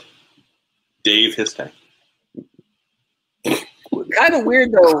it was, Dave His Tank. Kind of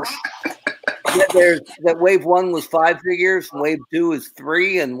weird though that Wave 1 was 5 figures, Wave 2 is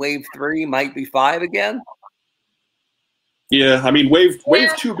 3, and Wave 3 might be 5 again. Yeah, I mean, wave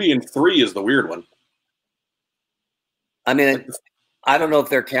 2 being 3 is the weird one. I mean, I don't know if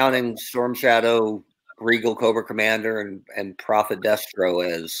they're counting Storm Shadow, Regal Cobra Commander, and Prophet Destro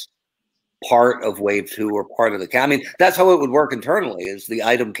as part of wave 2 or part of the count. I mean, that's how it would work internally, is the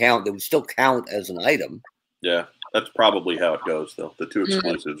item count. They would still count as an item. Yeah, that's probably how it goes, though. The 2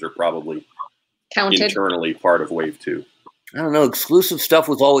 exclusives are probably Counted. internally part of wave 2. I don't know. Exclusive stuff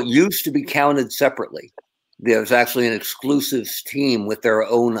was all it used to be counted separately. There was actually an exclusives team with their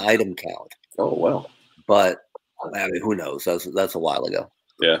own item count. Oh, well. But I mean, who knows? That's a while ago.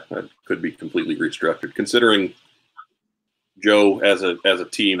 Yeah, that could be completely restructured. Considering Joe as a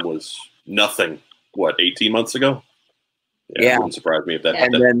team was nothing, 18 months ago? Yeah. It wouldn't surprise me if that.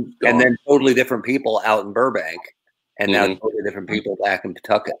 And then totally different people out in Burbank, and now totally different people back in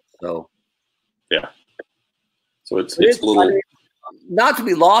Pawtucket. So yeah. So it's a little. I mean, not to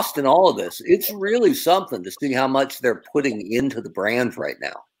be lost in all of this, it's really something to see how much they're putting into the brand right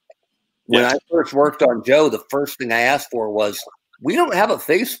now. When I first worked on Joe, the first thing I asked for was, we don't have a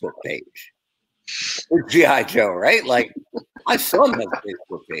Facebook page for G.I. Joe, right? Like, my son has a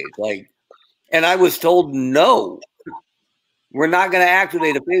Facebook page. Like, and I was told, no, we're not going to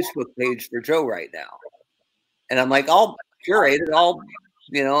activate a Facebook page for Joe right now. And I'm like, I'll curate it. I'll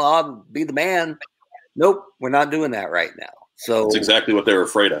be the man. Nope, we're not doing that right now. So that's exactly what they were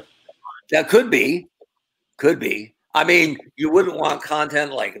afraid of. That could be. I mean, you wouldn't want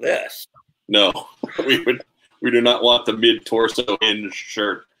content like this. No, we do not want the mid torso hinge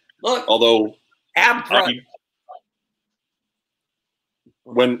shirt. Look, although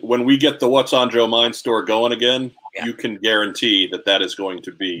when we get the What's on Joe Mind store going again, you can guarantee that is going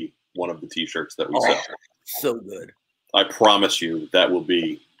to be one of the T-shirts that we sell. So good. I promise you that will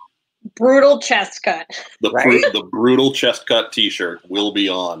be. Brutal chest cut. The brutal chest cut T-shirt will be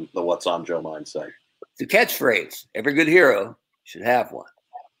on the What's on Joe Mind site. It's a catchphrase. Every good hero should have one.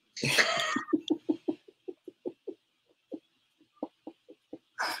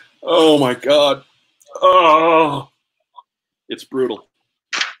 Oh my God! Oh, it's brutal.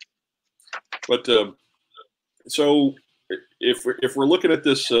 But so if we're looking at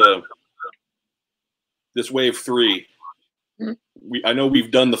this this wave 3. I know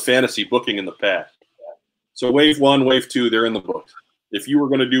we've done the fantasy booking in the past. So wave 1, wave 2, they're in the books. If you were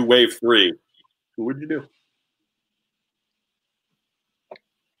going to do wave 3, who would you do?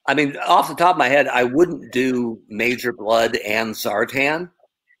 I mean, off the top of my head, I wouldn't do Major Blood and Zartan,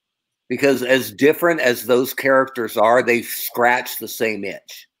 because as different as those characters are, they scratch the same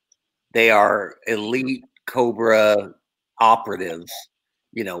itch. They are elite Cobra operatives,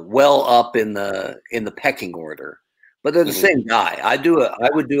 well up in the pecking order. But they're the same guy. I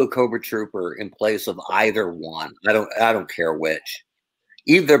would do a Cobra Trooper in place of either one. I don't care which.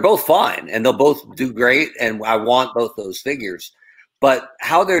 They're both fine, and they'll both do great, and I want both those figures. But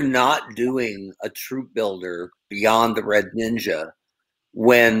how they're not doing a troop builder beyond the Red Ninja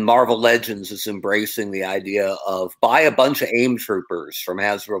when Marvel Legends is embracing the idea of buy a bunch of AIM troopers from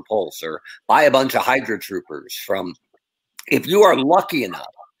Hasbro Pulse, or buy a bunch of Hydra troopers from, if you are lucky enough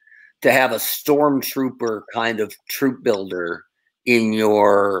to have a stormtrooper kind of troop builder in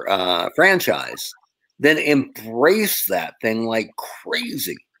your franchise, then embrace that thing like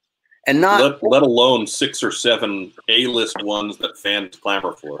crazy. And not let alone 6 or 7 A-list ones that fans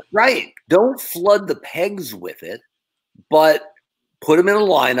clamor for. Right. Don't flood the pegs with it, but put them in a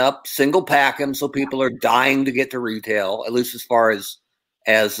lineup, single pack them so people are dying to get to retail, at least as far as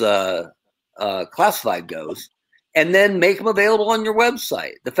classified goes, and then make them available on your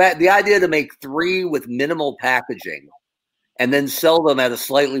website. The idea to make 3 with minimal packaging and then sell them at a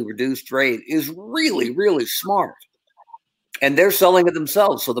slightly reduced rate is really, really smart. And they're selling it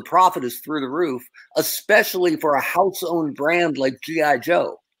themselves, so the profit is through the roof, especially for a house-owned brand like G.I.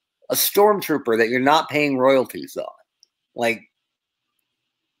 Joe, a stormtrooper that you're not paying royalties on. Like,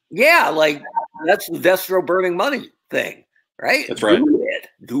 that's the Destro burning money thing, right? That's right.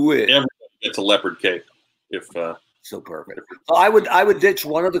 Do it. Everyone gets a leopard cape. So perfect. So I would ditch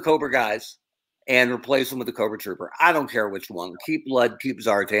one of the Cobra guys and replace him with the Cobra Trooper. I don't care which one. Keep Blood, keep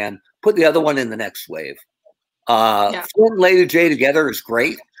Zartan. Put the other one in the next wave. Flint and Lady J together is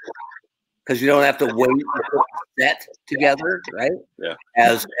great because you don't have to wait to put the set together, right? Yeah.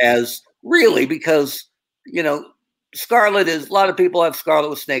 As really, because Scarlet is, a lot of people have Scarlet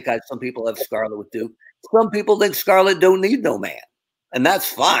with Snake Eyes. Some people have Scarlet with Duke. Some people think Scarlet don't need no man, and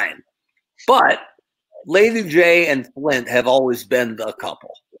that's fine. But Lady J and Flint have always been the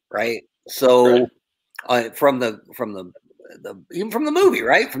couple, right? So from the even from the movie,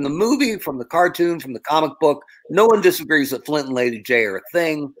 right? From the movie, from the cartoon, from the comic book, no one disagrees that Flint and Lady J are a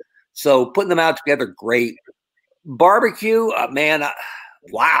thing. So putting them out together, great. Barbecue, man,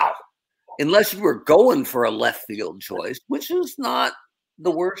 wow. Unless you were going for a left field choice, which is not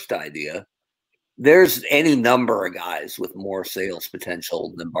the worst idea, there's any number of guys with more sales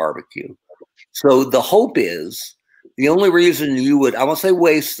potential than barbecue. So the hope is the only reason you would, I won't say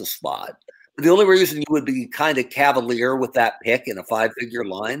waste the spot, but the only reason you would be kind of cavalier with that pick in a 5-figure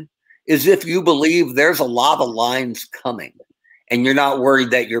line is if you believe there's a lot of lines coming and you're not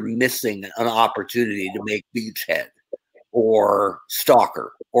worried that you're missing an opportunity to make Beachhead or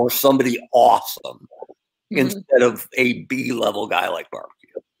Stalker or somebody awesome instead of a B-level guy like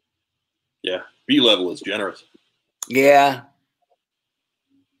Barbecue. Yeah, B-level is generous. Yeah.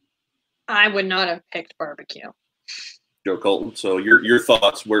 I would not have picked Barbecue. Joe Colton, so your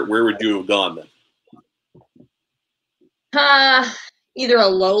thoughts, where would you have gone then? Either a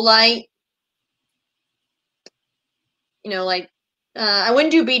low light, like I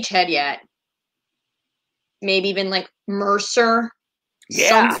wouldn't do Beachhead yet. Maybe even like Mercer.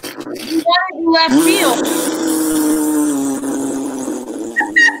 Yeah. Left field.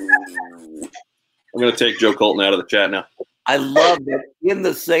 I'm going to take Joe Colton out of the chat now. I love that in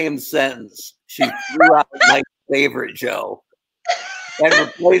the same sentence, she threw out my favorite Joe and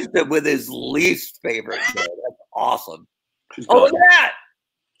replaced it with his least favorite Joe. That's awesome. Look at that.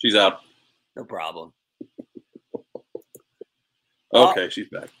 She's out. No problem. Okay, she's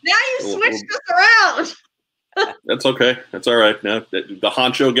back. Now you switched us around. That's okay. That's all right. Now the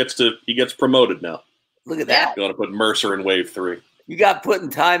honcho gets promoted now. Look at that. You want to put Mercer in wave 3. You got put in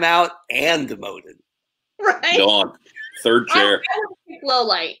timeout and demoted. Right. Gone. Third chair. I would pick low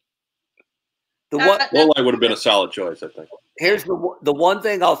light. Low light would have been a solid choice, I think. Here's the one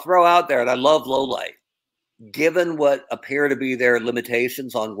thing I'll throw out there, and I love low light. Given what appear to be their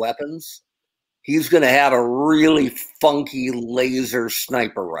limitations on weapons, he's going to have a really funky laser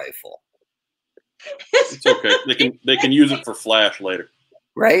sniper rifle. It's okay. They can use it for flash later.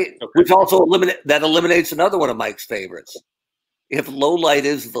 Right? Okay. Which also eliminates another one of Mike's favorites. If low light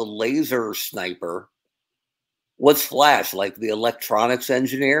is the laser sniper, what's flash? Like the electronics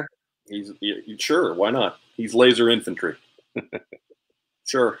engineer? Sure, why not? He's laser infantry.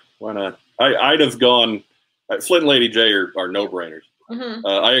 Sure, why not? I'd have gone. Flint and Lady J are no-brainers. Mm-hmm.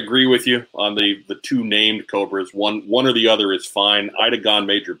 I agree with you on the two named Cobras. One or the other is fine. I'd have gone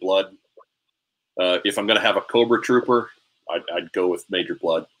Major Blood. If I'm going to have a Cobra Trooper, I'd go with Major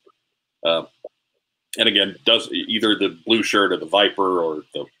Blood. And again, does either the blue shirt or the Viper or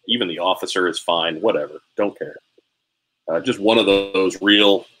even the officer is fine. Whatever, don't care. Just one of those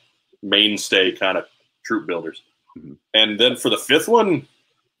real mainstay kind of troop builders. Mm-hmm. And then for the fifth one,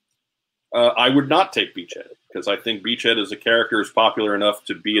 I would not take Beachhead because I think Beachhead as a character is popular enough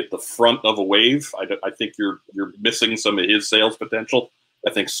to be at the front of a wave. I think you're missing some of his sales potential.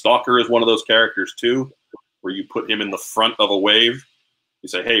 I think Stalker is one of those characters too, where you put him in the front of a wave. You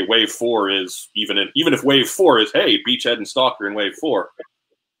say, hey, wave 4 is even if wave 4 is, hey, Beachhead and Stalker in wave 4.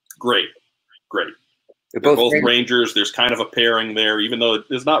 Great. They're both Rangers. There's kind of a pairing there, even though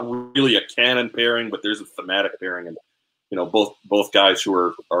there's not really a canon pairing, but there's a thematic pairing. And, both guys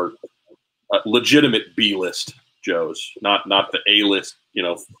who are legitimate B-list Joes, not the A-list,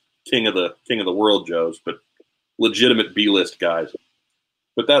 king of the world Joes, but legitimate B-list guys.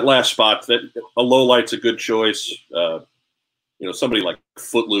 But that last spot, that a low light's a good choice. Somebody like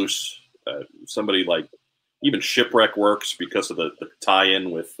Footloose, somebody like even Shipwreck works because of the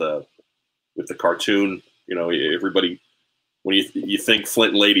tie-in with the cartoon. Everybody, when you think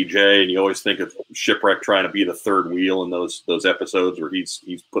Flint and Lady J, and you always think of Shipwreck trying to be the third wheel in those episodes where he's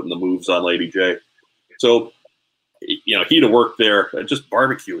putting the moves on Lady J. So, he'd have worked there. Just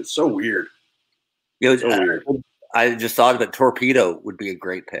Barbecue is so weird. So weird. I just thought of it. Torpedo would be a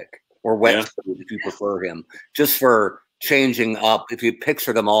great pick, or Wetsuit if you prefer him, just for changing up. If you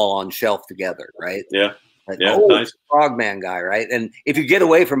picture them all on shelf together, right? Yeah. Nice Frogman guy, right? And if you get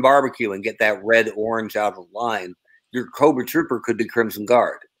away from Barbecue and get that red-orange out of the line, your Cobra Trooper could be Crimson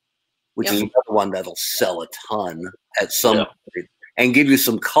Guard, which is another one that'll sell a ton at some point and give you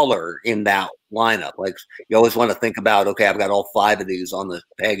some color in that lineup. Like you always want to think about, okay, I've got all 5 of these on the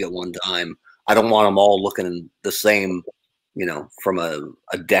peg at one time. I don't want them all looking the same, from a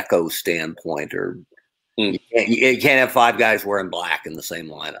deco standpoint, or you can't have 5 guys wearing black in the same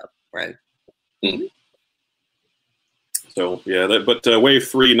lineup, right? Mm-hmm. So but wave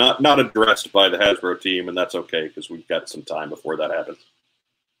 3 not addressed by the Hasbro team, and that's okay because we've got some time before that happens.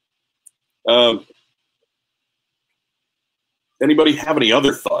 Anybody have any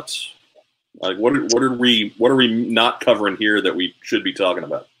other thoughts? Like what are we not covering here that we should be talking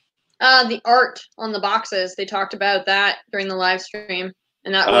about? The art on the boxes. They talked about that during the live stream,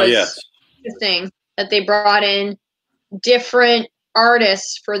 and that was interesting. that they brought in different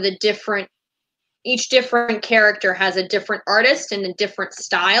artists for each different character has a different artist and a different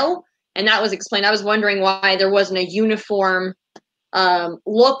style. And that was explained. I was wondering why there wasn't a uniform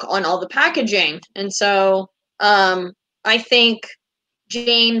look on all the packaging. And so I think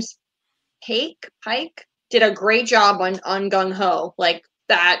James Pike did a great job on Gung Ho. Like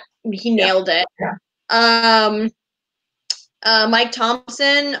that, he nailed it. Mike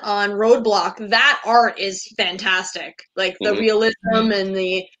Thompson on Roadblock, that art is fantastic. Like the realism and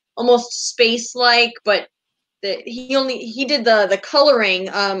the almost space-like, but he did the coloring.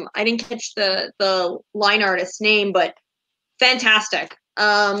 I didn't catch the line artist's name, but fantastic.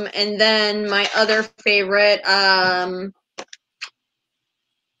 And then my other favorite,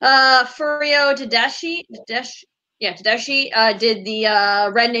 Furio Tadashi did the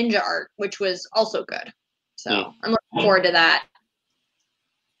Red Ninja art, which was also good. So I'm looking forward to that.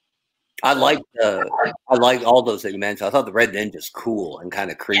 I like all those that you mentioned. I thought the Red Ninja's cool and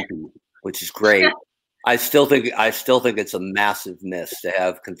kind of creepy, which is great. I still think it's a massive miss to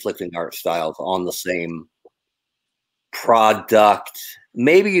have conflicting art styles on the same product.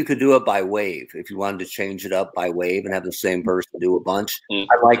 Maybe you could do it by wave if you wanted to change it up by wave and have the same person do a bunch. I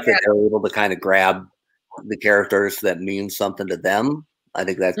like that they're able to kind of grab the characters that mean something to them. I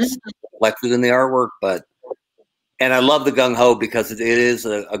think that's reflected in the artwork, and I love the Gung Ho because it is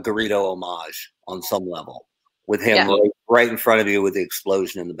a Garrido homage on some level, with him right in front of you with the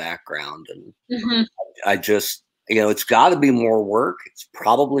explosion in the background. And I just, it's got to be more work. It's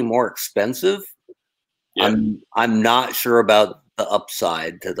probably more expensive. Yeah. I'm not sure about the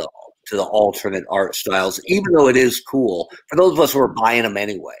upside to the alternate art styles, even though it is cool for those of us who are buying them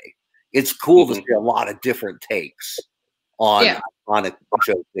anyway. It's cool to see a lot of different takes on iconic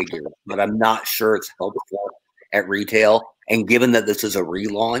show figures, but I'm not sure it's helpful at retail. And given that this is a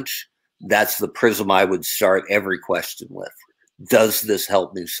relaunch, that's the prism I would start every question with. Does this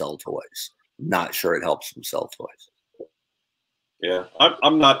help me sell toys? Not sure it helps them sell toys. Yeah,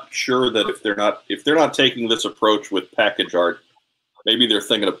 I'm not sure that if they're not taking this approach with package art, maybe they're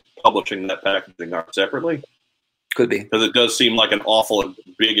thinking of publishing that packaging art separately. Could be, because it does seem like an awful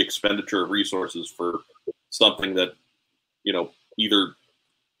big expenditure of resources for something that, either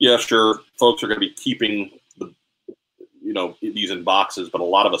sure, folks are going to be keeping these in boxes, but a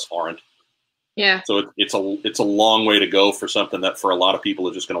lot of us aren't. Yeah. So it's a long way to go for something that for a lot of people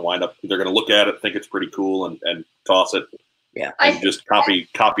is just going to wind up. They're going to look at it, think it's pretty cool, and toss it. Yeah. And just copy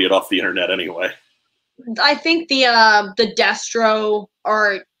it off the internet anyway. I think the Destro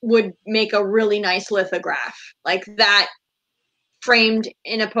art would make a really nice lithograph, like that framed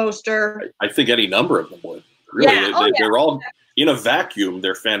in a poster. I think any number of them would. Really, they're all in a vacuum.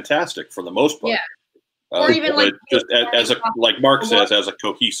 They're fantastic for the most part. Yeah. Or even like just as like Mark says, as a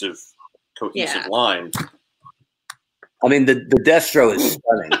cohesive line. I mean, the Destro is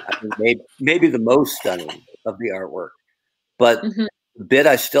stunning. I mean, maybe the most stunning of the artwork. But the bit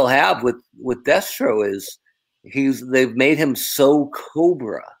I still have with Destro is they've made him so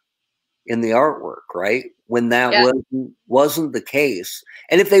Cobra in the artwork, right? When that wasn't the case.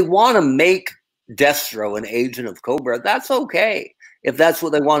 And if they want to make Destro an agent of Cobra, that's okay if that's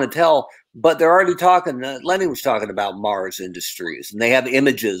what they want to tell. But they're already talking. Lenny was talking about Mars Industries, and they have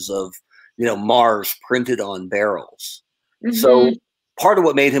images of Mars printed on barrels. So part of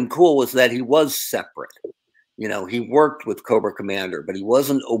what made him cool was that he was separate. He worked with Cobra Commander, but he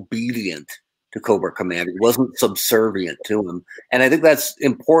wasn't obedient to Cobra Commander. He wasn't subservient to him. And I think that's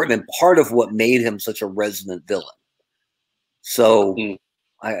important and part of what made him such a resonant villain. So,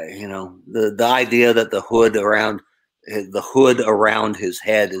 the idea that the hood around his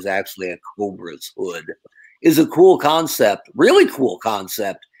head is actually a Cobra's hood is a cool concept, really cool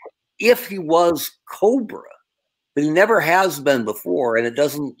concept, if he was Cobra. But he never has been before, and it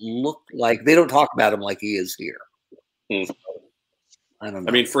doesn't look like they don't talk about him like he is here. I don't know.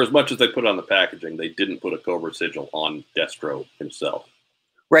 I mean, for as much as they put on the packaging, they didn't put a Cobra sigil on Destro himself.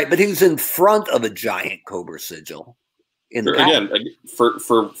 Right, but he's in front of a giant Cobra sigil. Again, for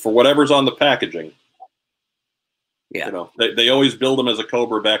whatever's on the packaging. Yeah, they always build him as a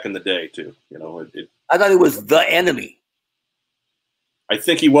Cobra back in the day too. I thought he was the enemy. I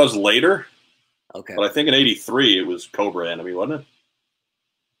think he was later. Okay. But I think in '83 it was Cobra Enemy, wasn't it?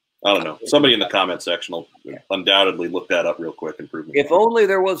 I don't know. Somebody in the comment section will undoubtedly look that up real quick and prove me. If only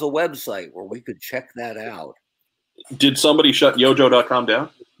there was a website where we could check that out. Did somebody shut Yojo.com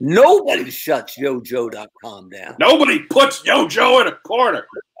down? Nobody shuts Yojo.com down. Nobody puts Yojo in a corner.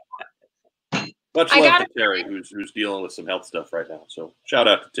 Much love to Terry, who's dealing with some health stuff right now. So shout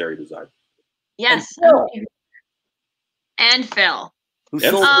out to Terry Design. Yes. And Phil. Who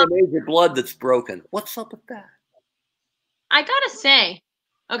Yep. sold the major blood that's broken? What's up with that? I gotta say,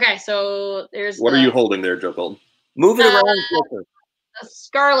 okay, so there's What are you holding there, Joe Colton? Move it around quicker. a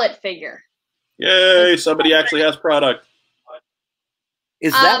Scarlet figure. Yay! Somebody actually has product.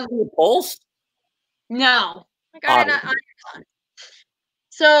 Is that from the Pulse? No, I got it on.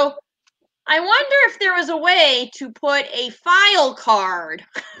 So I wonder if there was a way to put a file card.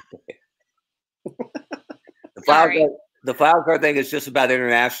 The file card thing is just about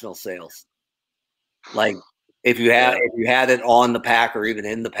international sales. Like if you had it on the pack or even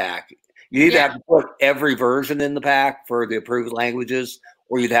in the pack, you either have to put every version in the pack for the approved languages,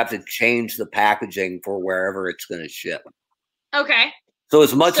 or you'd have to change the packaging for wherever it's going to ship. Okay. So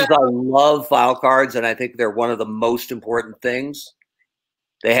as much as I love file cards, and I think they're one of the most important things,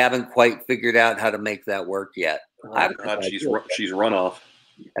 they haven't quite figured out how to make that work yet. Oh, God, she's run off.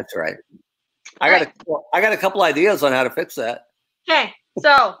 That's right. I got a couple ideas on how to fix that. Okay,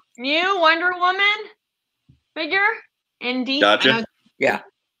 so new Wonder Woman figure in D. Gotcha. Yeah.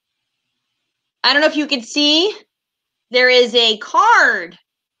 I don't know if you can see. There is a card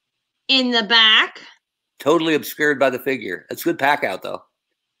in the back. Totally obscured by the figure. It's good pack out though.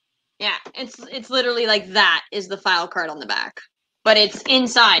 Yeah, it's literally like that is the file card on the back, but it's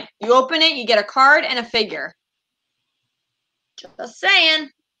inside. You open it, you get a card and a figure. Just saying.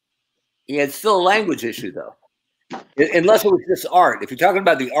 Yeah, it's still a language issue though. Unless it was just art. If you're talking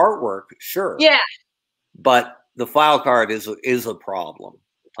about the artwork, sure. Yeah. But the file card is a problem.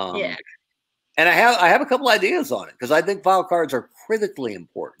 Yeah. And I have a couple ideas on it because I think file cards are critically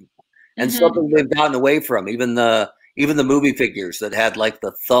important and something they've gotten away from. Even the movie figures that had like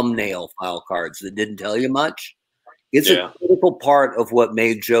the thumbnail file cards that didn't tell you much. It's a critical part of what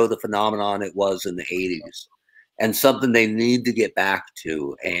made Joe the phenomenon it was in the 80s, and something they need to get back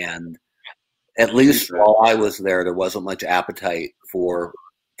to. And at least while I was there wasn't much appetite for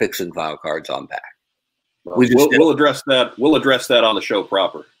fixing file cards on pack. We'll address that. We'll address that on the show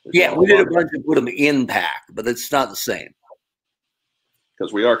proper. Yeah, we did a bunch of put them in pack, but it's not the same.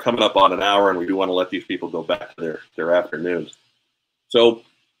 Because we are coming up on an hour, and we do want to let these people go back to their afternoons. So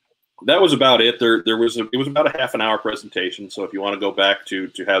that was about it. It was about a half an hour presentation. So if you want to go back to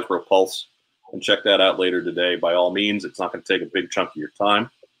Hasbro Pulse and check that out later today, by all means, it's not going to take a big chunk of your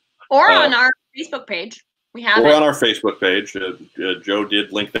time. Or on our Facebook page. We have on our Facebook page. Joe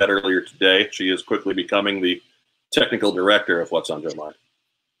did link that earlier today. She is quickly becoming the technical director of What's on Joe Mind.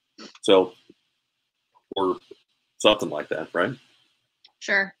 So, or something like that, right?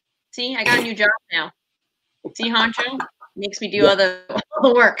 Sure. See, I got a new job now. See, Honcho? Makes me do all the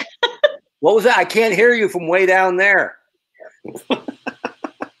work. What was that? I can't hear you from way down there.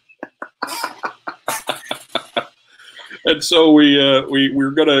 And so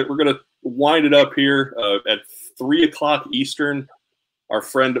we're gonna wind it up here at 3:00 Eastern. Our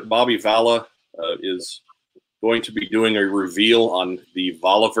friend Bobby Vala is going to be doing a reveal on the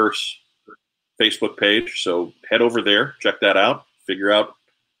Valaverse Facebook page. So head over there, check that out, figure out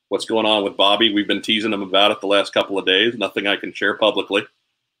what's going on with Bobby. We've been teasing him about it the last couple of days. Nothing I can share publicly,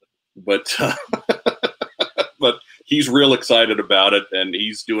 but but he's real excited about it, and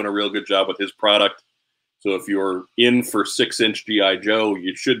he's doing a real good job with his product. So if you're in for 6-inch G.I. Joe,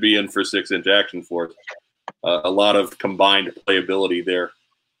 you should be in for 6-inch Action Force. A lot of combined playability there,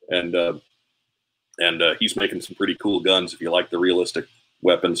 and he's making some pretty cool guns if you like the realistic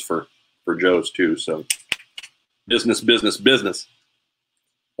weapons for Joe's too. So business.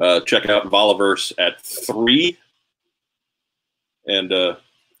 Check out Valaverse at 3, and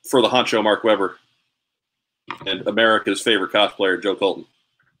for the honcho Mark Weber and America's favorite cosplayer Joe Colton.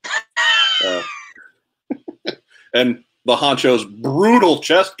 And the honcho's brutal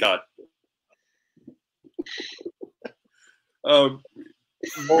chest cut.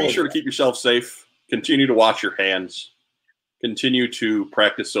 Be sure to keep yourself safe. Continue to wash your hands. Continue to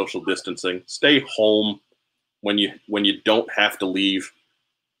practice social distancing. Stay home when you don't have to leave.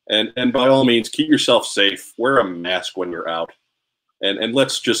 And by all means, keep yourself safe. Wear a mask when you're out. And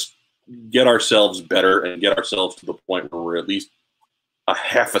let's just get ourselves better and get ourselves to the point where we're at least a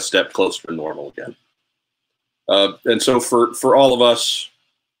half a step closer to normal again. And so for all of us,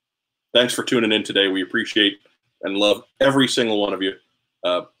 thanks for tuning in today. We appreciate and love every single one of you.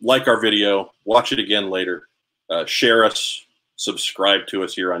 Like our video, watch it again later, share us, subscribe to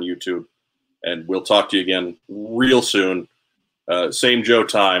us here on YouTube, and we'll talk to you again real soon. Same Joe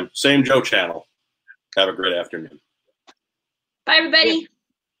time, same Joe channel. Have a great afternoon. Bye, everybody.